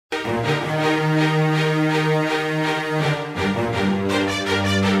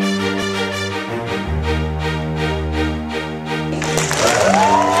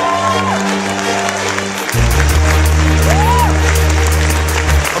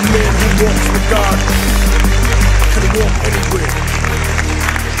walks with God can walk anywhere.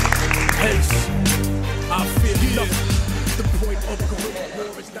 Hence, I fear nothing. The point of guerrilla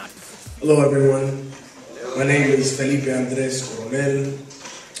war is not. Hello everyone, my name is Felipe Andres Coronel.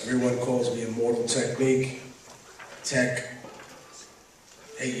 Everyone calls me Immortal Technique. Tech.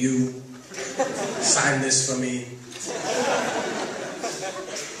 Hey you, sign this for me.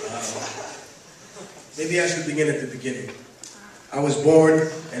 Maybe I should begin at the beginning. I was born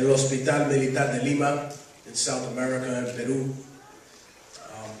in el Hospital Militar de Lima in South America in Peru.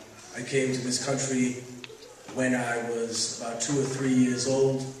 I came to this country when I was about 2 or 3 years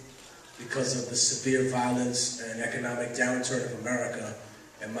old because of the severe violence and economic downturn of America.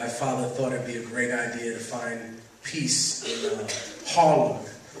 And my father thought it'd be a great idea to find peace in Harlem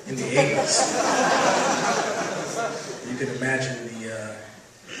in the 80s. You can imagine the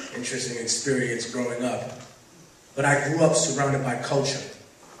interesting experience growing up. But I grew up surrounded by culture.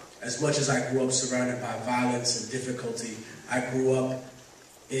 As much as I grew up surrounded by violence and difficulty, I grew up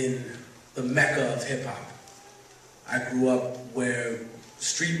in the mecca of hip hop. I grew up where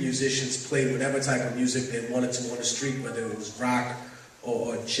street musicians played whatever type of music they wanted to on the street, whether it was rock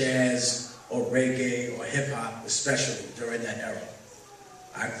or jazz or reggae or hip hop, especially during that era.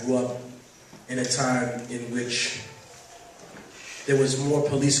 I grew up in a time in which there was more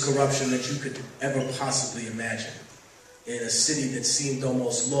police corruption than you could ever possibly imagine, in a city that seemed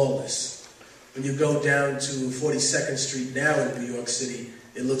almost lawless. When you go down to 42nd Street now in New York City,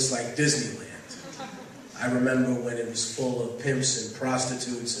 it looks like Disneyland. I remember when it was full of pimps and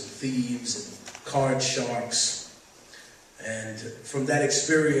prostitutes and thieves and card sharks. And from that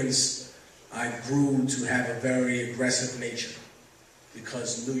experience, I grew to have a very aggressive nature.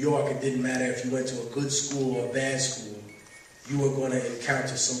 Because in New York, it didn't matter if you went to a good school or a bad school, you were going to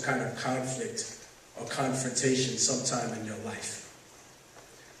encounter some kind of conflict or confrontation sometime in your life.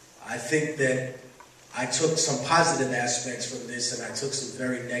 I think that I took some positive aspects from this and I took some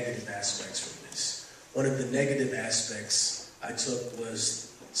very negative aspects from this. One of the negative aspects I took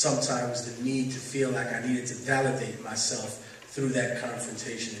was sometimes the need to feel like I needed to validate myself through that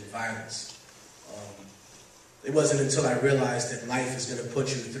confrontation and violence. It wasn't until I realized that life is going to put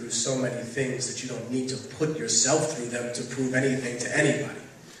you through so many things that you don't need to put yourself through them to prove anything to anybody.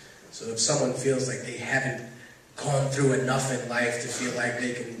 So if someone feels like they haven't gone through enough in life to feel like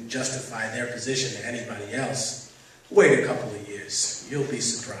they can justify their position to anybody else, wait a couple of years. You'll be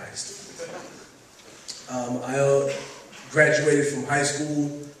surprised. I graduated from high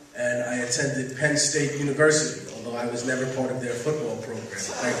school and I attended Penn State University, although I was never part of their football program,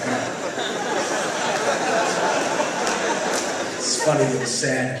 thank God. It's funny and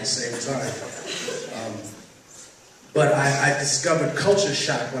sad at the same time. But I discovered culture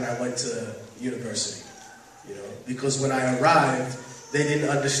shock when I went to university, you know, because when I arrived, they didn't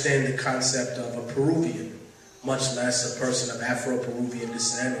understand the concept of a Peruvian, much less a person of Afro-Peruvian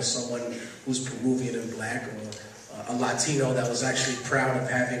descent or someone who's Peruvian and black, or a Latino that was actually proud of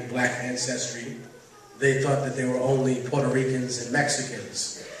having black ancestry. They thought that they were only Puerto Ricans and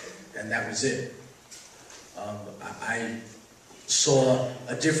Mexicans, and that was it. I saw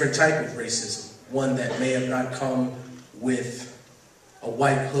a different type of racism, one that may have not come with a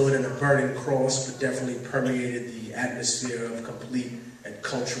white hood and a burning cross, but definitely permeated the atmosphere of complete and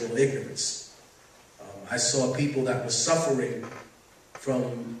cultural ignorance. I saw people that were suffering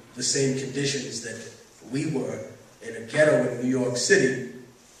from the same conditions that we were in a ghetto in New York City,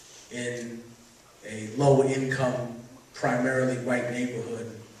 in a low-income, primarily white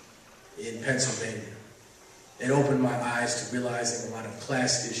neighborhood in Pennsylvania. It opened my eyes to realizing a lot of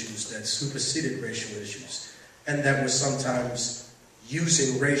class issues that superseded racial issues, and that were sometimes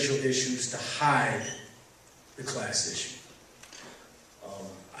using racial issues to hide the class issue.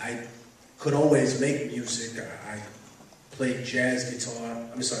 I could always make music. I played jazz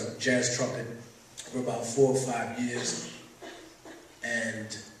trumpet for about 4 or 5 years,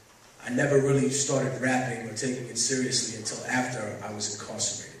 and I never really started rapping or taking it seriously until after I was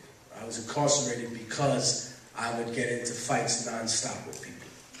incarcerated. I was incarcerated because I would get into fights nonstop with people.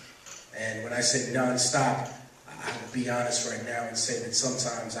 And when I say nonstop, I would be honest right now and say that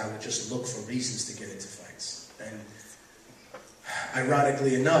sometimes I would just look for reasons to get into fights. And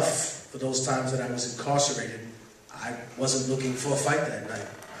ironically enough, for those times that I was incarcerated, I wasn't looking for a fight that night.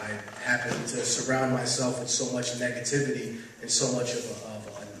 I happened to surround myself with so much negativity and so much of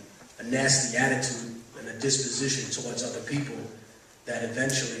a nasty attitude and a disposition towards other people that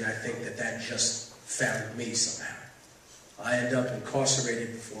eventually I think that just found me somehow. I ended up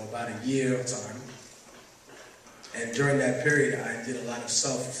incarcerated for about a year of time. And during that period, I did a lot of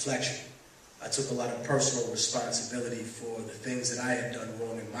self-reflection. I took a lot of personal responsibility for the things that I had done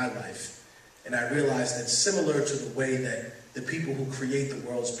wrong in my life. And I realized that similar to the way that the people who create the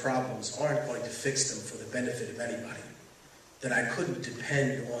world's problems aren't going to fix them for the benefit of anybody, that I couldn't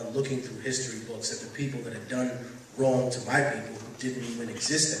depend on looking through history books at the people that had done wrong to my people who didn't even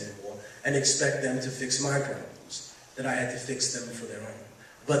exist anymore and expect them to fix my problems, that I had to fix them for their own.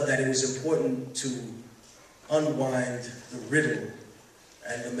 But that it was important to unwind the riddle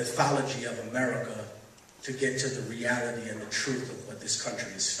and the mythology of America to get to the reality and the truth of what this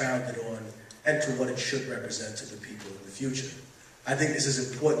country is founded on and to what it should represent to the people in the future. I think this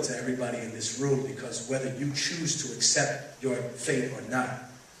is important to everybody in this room because whether you choose to accept your fate or not,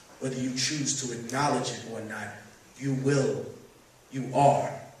 whether you choose to acknowledge it or not, you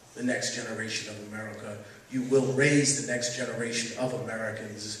are the next generation of America. You will raise the next generation of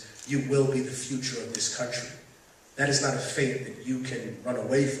Americans. You will be the future of this country. That is not a fate that you can run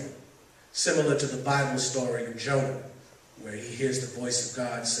away from. Similar to the Bible story of Jonah, where he hears the voice of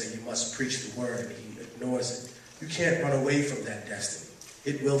God say, you must preach the word, and he ignores it. You can't run away from that destiny.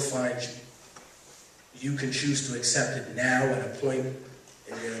 It will find you. You can choose to accept it now at a point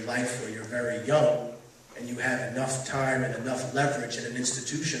in your life where you're very young, and you have enough time and enough leverage in an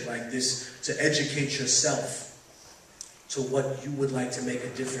institution like this to educate yourself to what you would like to make a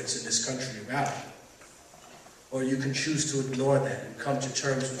difference in this country about. Or you can choose to ignore that and come to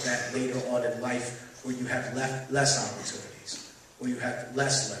terms with that later on in life where you have less opportunities, where you have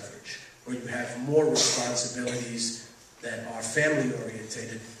less leverage, where you have more responsibilities that are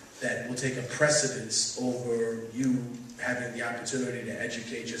family-orientated that will take a precedence over you having the opportunity to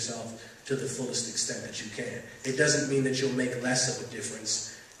educate yourself to the fullest extent that you can. It doesn't mean that you'll make less of a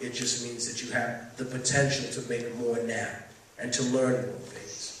difference. It just means that you have the potential to make more now and to learn more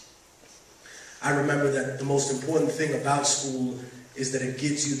things. I remember that the most important thing about school is that it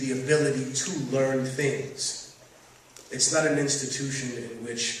gives you the ability to learn things. It's not an institution in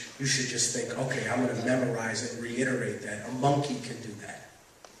which you should just think, okay, I'm going to memorize and reiterate that. A monkey can do that.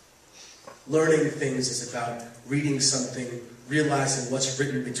 Learning things is about reading something, realizing what's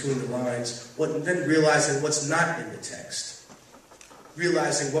written between the lines, then realizing what's not in the text.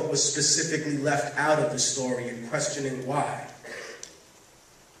 Realizing what was specifically left out of the story and questioning why.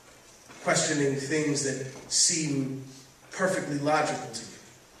 Questioning things that seem perfectly logical to you.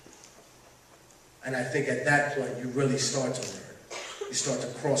 And I think at that point you really start to learn. You start to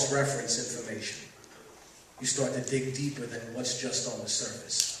cross-reference information. You start to dig deeper than what's just on the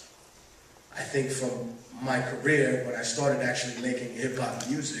surface. I think from my career, when I started actually making hip-hop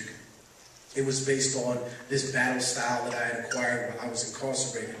music, it was based on this battle style that I had acquired while I was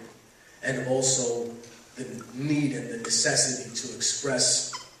incarcerated, and also the need and the necessity to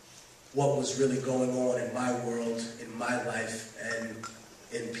express what was really going on in my world, in my life, and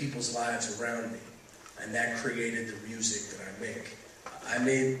in people's lives around me. And that created the music that I make. I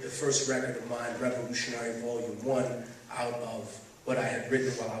made the first record of mine, Revolutionary Volume 1, out of what I had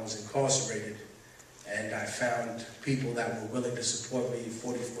written while I was incarcerated. And I found people that were willing to support me,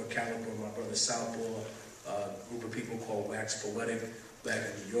 44 Caliber, my brother Southpaw, a group of people called Wax Poetic back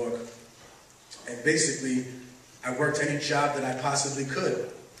in New York. And basically, I worked any job that I possibly could.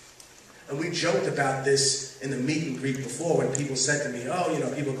 And we joked about this in the meet and greet before when people said to me, oh, you know,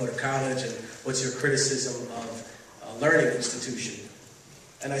 people go to college and what's your criticism of a learning institution?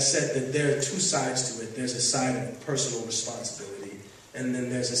 And I said that there are two sides to it. There's a side of personal responsibility, and then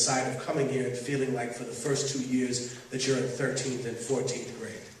there's a side of coming here and feeling like for the first 2 years that you're in 13th and 14th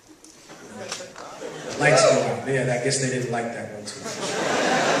grade. Lights go out. Yeah, I guess they didn't like that one too much.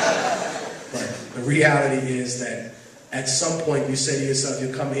 But the reality is that at some point you say to yourself,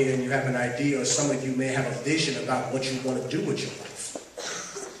 you come here and you have an idea, or some of you may have a vision about what you want to do with your life.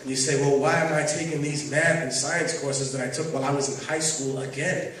 And you say, well, why am I taking these math and science courses that I took while I was in high school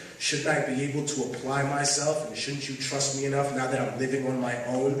again? Shouldn't I be able to apply myself? And shouldn't you trust me enough now that I'm living on my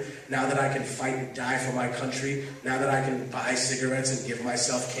own? Now that I can fight and die for my country? Now that I can buy cigarettes and give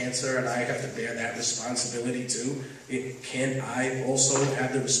myself cancer and I have to bear that responsibility too? Can I also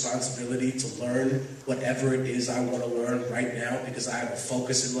have the responsibility to learn whatever it is I want to learn right now because I have a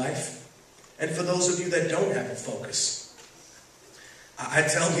focus in life? And for those of you that don't have a focus, I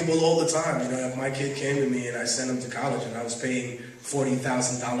tell people all the time, you know, if my kid came to me and I sent him to college and I was paying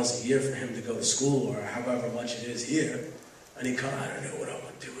 $40,000 a year for him to go to school or however much it is here, and he comes, I don't know what I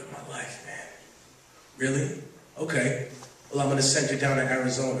want to do with my life, man. Really? Okay. Well, I'm going to send you down to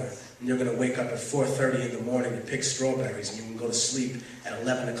Arizona and you're going to wake up at 4:30 in the morning to pick strawberries, and you can go to sleep at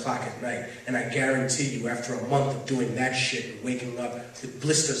 11 o'clock at night. And I guarantee you, after a month of doing that shit and waking up with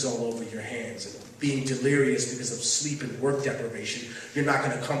blisters all over your hands and being delirious because of sleep and work deprivation, you're not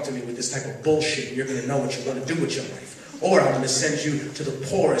going to come to me with this type of bullshit, and you're going to know what you want to do with your life. Or I'm going to send you to the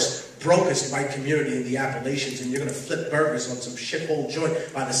poorest, brokest white community in the Appalachians, and you're going to flip burgers on some shithole joint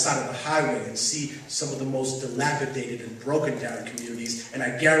by the side of the highway and see some of the most dilapidated and broken down communities. And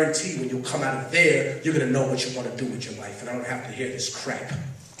I guarantee when you come out of there, you're going to know what you want to do with your life, and I don't have to hear this crap.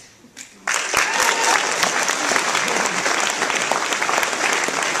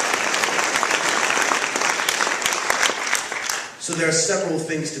 So there are several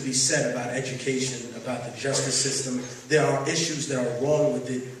things to be said about education, about the justice system. There are issues that are wrong with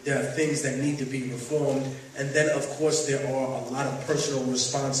it. There are things that need to be reformed. And then, of course, there are a lot of personal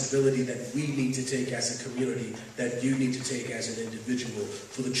responsibility that we need to take as a community, that you need to take as an individual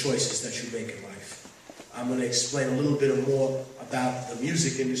for the choices that you make in life. I'm going to explain a little bit more about the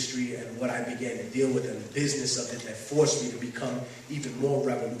music industry and what I began to deal with and the business of it that forced me to become even more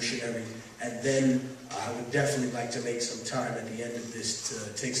revolutionary. And then I would definitely like to make some time at the end of this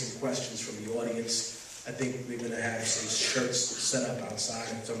to take some questions from the audience. I think we're going to have some shirts set up outside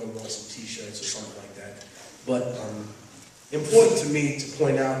if someone wants some t-shirts or something like that. But important to me to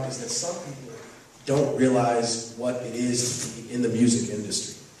point out is that some people don't realize what it is to be in the music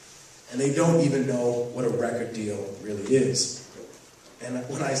industry. And they don't even know what a record deal really is. And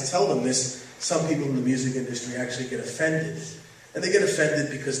when I tell them this, some people in the music industry actually get offended. And they get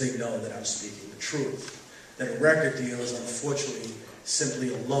offended because they know that I'm speaking the truth. That a record deal is unfortunately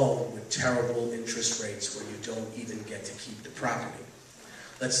simply a loan with terrible interest rates where you don't even get to keep the property.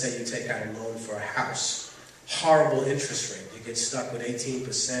 Let's say you take out a loan for a house. Horrible interest rate. You get stuck with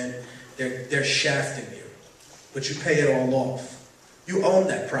 18%. They're shafting you. But you pay it all off. You own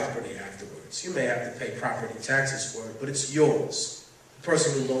that property afterwards. You may have to pay property taxes for it, but it's yours. The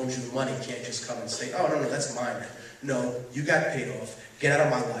person who loans you the money can't just come and say, oh, no, that's mine. No, you got paid off. Get out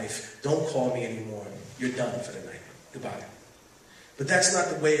of my life. Don't call me anymore. You're done for the night. Goodbye. But that's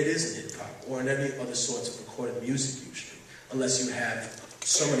not the way it is in hip-hop or in any other sorts of recorded music usually, unless you have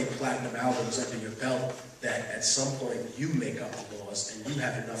so many platinum albums under your belt that at some point you make up the laws and you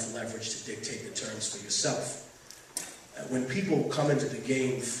have enough leverage to dictate the terms for yourself. When people come into the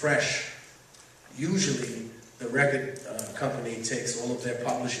game fresh, usually the record company takes all of their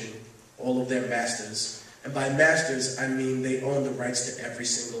publishing, all of their masters, and by masters I mean they own the rights to every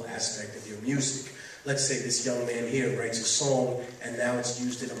single aspect of your music. Let's say this young man here writes a song and now it's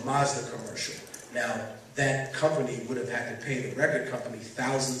used in a Mazda commercial. Now that company would have had to pay the record company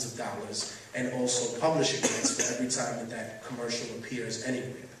thousands of dollars and also publishing rights for every time that commercial appears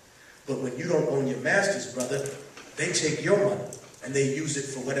anywhere. But when you don't own your masters, brother, they take your money and they use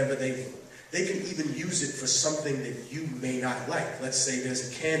it for whatever they want. They can even use it for something that you may not like. Let's say there's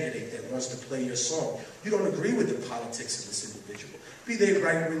a candidate that wants to play your song. You don't agree with the politics of this individual. Be they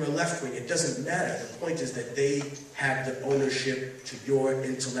right wing or left wing, it doesn't matter. The point is that they have the ownership to your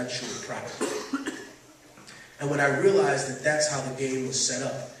intellectual property. And when I realized that that's how the game was set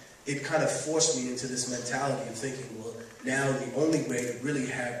up, it kind of forced me into this mentality of thinking, well, now the only way to really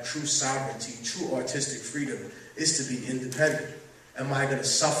have true sovereignty, true artistic freedom, is to be independent. Am I going to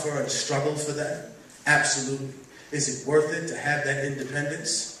suffer and struggle for that? Absolutely. Is it worth it to have that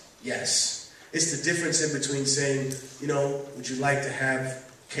independence? Yes. It's the difference in between saying, you know, would you like to have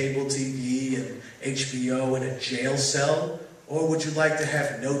cable TV and HBO in a jail cell? Or would you like to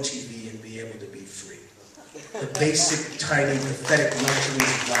have no TV and be able to be free? The basic, tiny, pathetic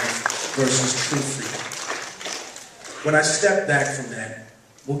luxuries of life versus true freedom. When I step back from that,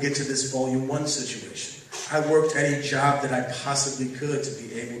 we'll get to this Volume 1 situation. I worked any job that I possibly could to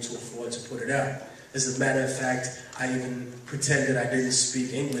be able to afford to put it out. As a matter of fact, I even pretended I didn't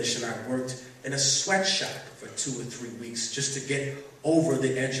speak English and I worked in a sweatshop for 2 or 3 weeks just to get over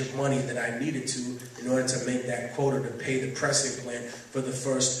the edge of money that I needed to in order to make that quota to pay the pressing plant for the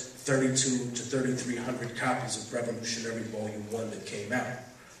first 32 to 3,300 copies of Revolutionary Volume 1 that came out.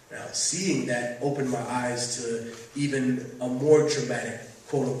 Now, seeing that opened my eyes to even a more dramatic,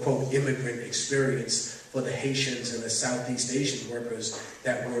 quote-unquote, immigrant experience for the Haitians and the Southeast Asian workers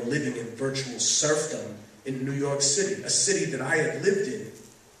that were living in virtual serfdom in New York City, a city that I had lived in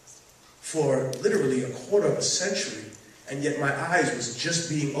for literally a quarter of a century, and yet my eyes were just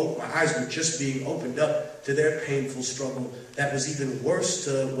being opened up to their painful struggle that was even worse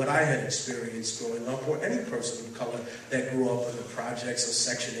to what I had experienced growing up, or any person of color that grew up in the projects of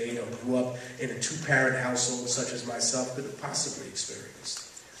Section 8 or grew up in a two-parent household such as myself could have possibly experienced.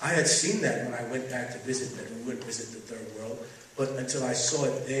 I had seen that when I went back to visit the third world, but until I saw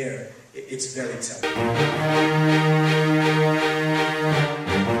it there, it's very telling.